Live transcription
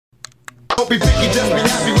be picky, just be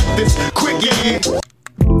happy with this quick, yeah.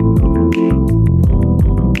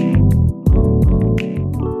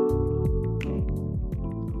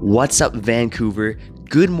 What's up, Vancouver?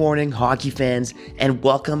 Good morning, hockey fans, and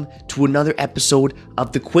welcome to another episode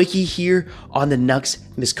of The Quickie here on the Nucks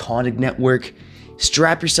Misconduct Network.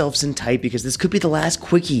 Strap yourselves in tight because this could be the last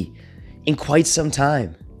Quickie in quite some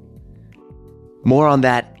time. More on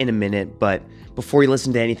that in a minute, but before you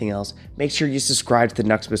listen to anything else, make sure you subscribe to the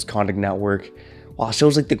Nucks Misconduct Network. While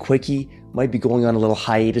shows like The Quickie might be going on a little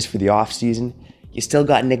hiatus for the off-season, you still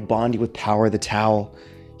got Nick Bondi with Power of the Towel.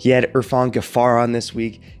 He had Irfan Gaffar on this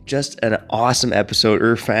week. Just an awesome episode.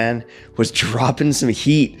 Irfan was dropping some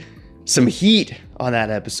heat on that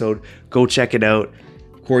episode. Go check it out.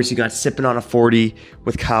 Of course, you got Sipping on a 40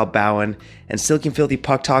 with Kyle Bowen and Silky and Filthy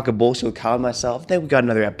Puck Talk of Bullshit with Kyle and myself. Then we got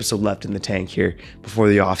another episode left in the tank here before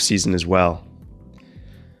the off-season as well.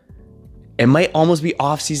 It might almost be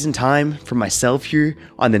off-season time for myself here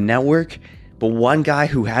on the network, but one guy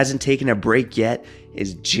who hasn't taken a break yet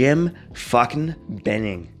is Jim fucking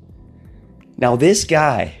Benning. Now this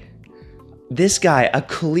guy, a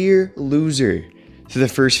clear loser through the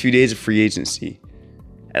first few days of free agency.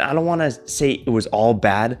 And I don't want to say it was all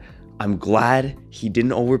bad. I'm glad he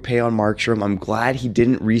didn't overpay on Markstrom. I'm glad he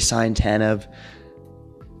didn't re-sign Tanev.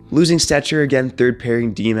 Losing Stetcher, again, third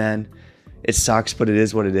pairing D-man. It sucks, but it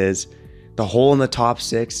is what it is. The hole in the top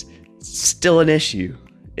six, still an issue.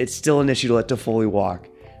 It's still an issue to let Toffoli walk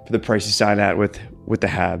for the price you sign at with the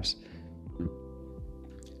Habs.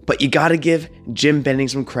 But you got to give Jim Benning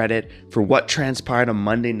some credit for what transpired on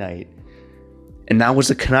Monday night. And that was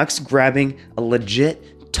the Canucks grabbing a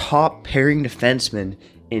legit top pairing defenseman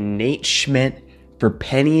in Nate Schmidt for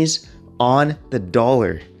pennies on the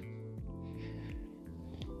dollar.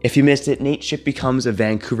 If you missed it, Nate Schmidt becomes a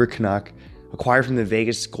Vancouver Canuck, acquired from the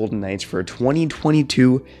Vegas Golden Knights for a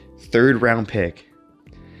 2022 third round pick.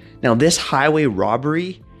 Now this highway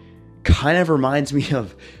robbery kind of reminds me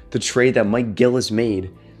of the trade that Mike Gillis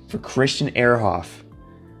made for Christian Ehrhoff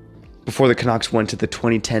before the Canucks went to the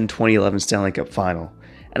 2010-2011 Stanley Cup Final.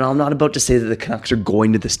 And I'm not about to say that the Canucks are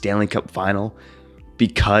going to the Stanley Cup Final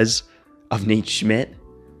because of Nate Schmidt,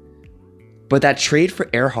 but that trade for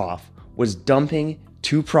Ehrhoff was dumping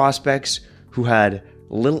two prospects who had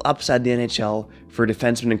little upside in the NHL for a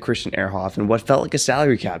defenseman in Christian Ehrhoff and what felt like a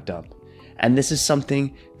salary cap dump. And this is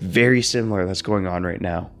something very similar that's going on right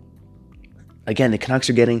now. Again, the Canucks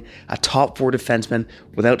are getting a top four defenseman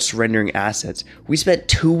without surrendering assets. We spent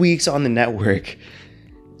 2 weeks on the network,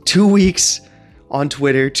 2 weeks on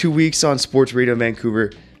Twitter, 2 weeks on Sports Radio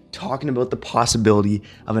Vancouver, talking about the possibility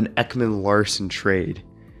of an Ekman-Larsson trade.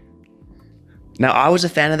 Now, I was a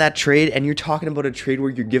fan of that trade, and you're talking about a trade where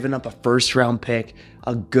you're giving up a first-round pick,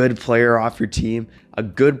 a good player off your team, a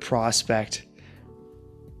good prospect.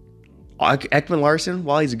 Ekman-Larsson,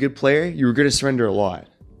 while he's a good player, you were going to surrender a lot.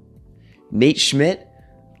 Nate Schmidt,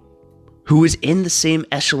 who is in the same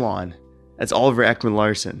echelon as Oliver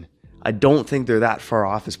Ekman-Larsson, I don't think they're that far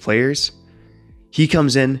off as players. He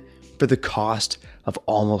comes in for the cost of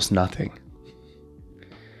almost nothing.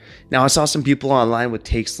 Now, I saw some people online with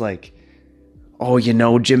takes like, oh, you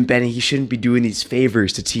know, Jim Benning, he shouldn't be doing these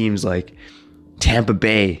favors to teams like Tampa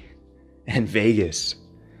Bay and Vegas.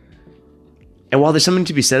 And while there's something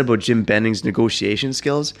to be said about Jim Benning's negotiation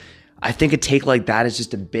skills, I think a take like that is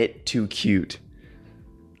just a bit too cute.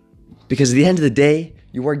 Because at the end of the day,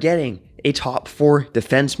 you are getting a top four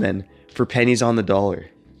defenseman for pennies on the dollar.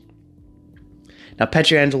 Now,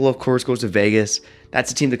 Pietrangelo, of course, goes to Vegas.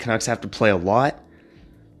 That's a team the Canucks have to play a lot.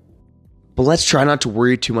 But let's try not to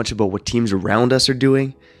worry too much about what teams around us are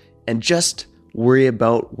doing and just worry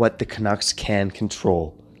about what the Canucks can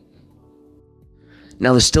control.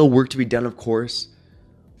 Now, there's still work to be done, of course.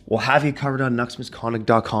 We'll have you covered on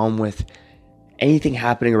nucksmisconduct.com with anything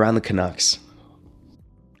happening around the Canucks.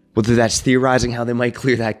 Whether that's theorizing how they might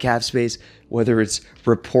clear that cap space, whether it's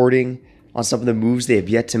reporting on some of the moves they have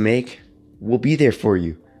yet to make, we'll be there for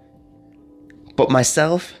you. But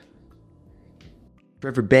myself,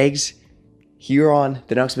 Trevor Beggs, here on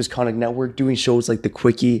the Nucks Misconduct Network, doing shows like The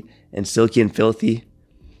Quickie and Silky and Filthy,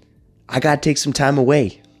 I gotta take some time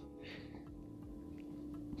away.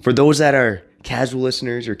 For those that are casual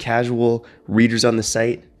listeners or casual readers on the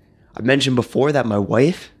site, I mentioned before that my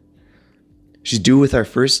wife, she's due with our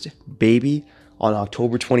first baby on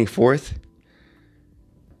October 24th.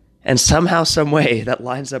 And somehow, some way, that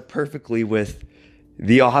lines up perfectly with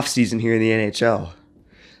the off season here in the NHL.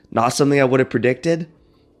 Not something I would have predicted,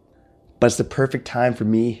 but it's the perfect time for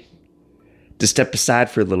me to step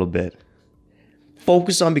aside for a little bit.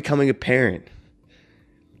 Focus on becoming a parent.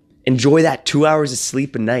 Enjoy that 2 hours of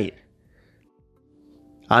sleep a night.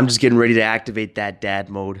 I'm just getting ready to activate that dad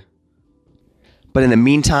mode. But in the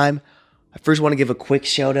meantime, I first want to give a quick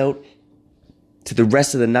shout out to the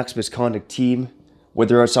rest of the Nucks Misconduct team,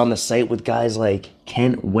 whether it's on the site with guys like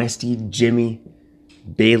Kent, Westy, Jimmy,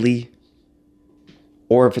 Bailey,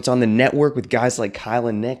 or if it's on the network with guys like Kyle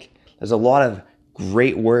and Nick. There's a lot of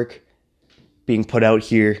great work being put out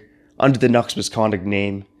here under the Nucks Misconduct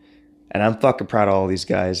name, and I'm fucking proud of all these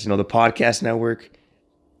guys. You know, the podcast network,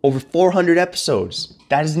 over 400 episodes.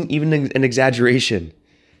 That isn't even an exaggeration.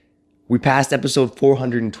 We passed episode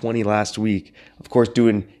 420 last week. Of course,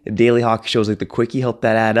 doing daily hockey shows like the Quickie helped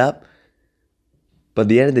that add up. But at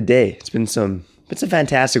the end of the day, it's been some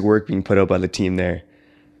fantastic work being put out by the team there.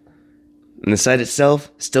 And the site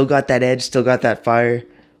itself still got that edge, still got that fire.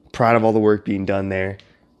 Proud of all the work being done there.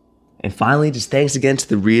 And finally, just thanks again to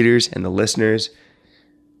the readers and the listeners.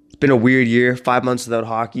 It's been a weird year, 5 months without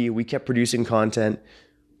hockey. We kept producing content.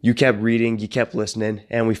 You kept reading, you kept listening,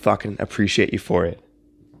 and we fucking appreciate you for it.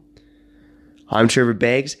 I'm Trevor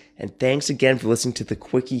Beggs, and thanks again for listening to the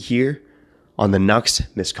Quickie here on the Nucks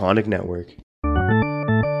Misconduct Network.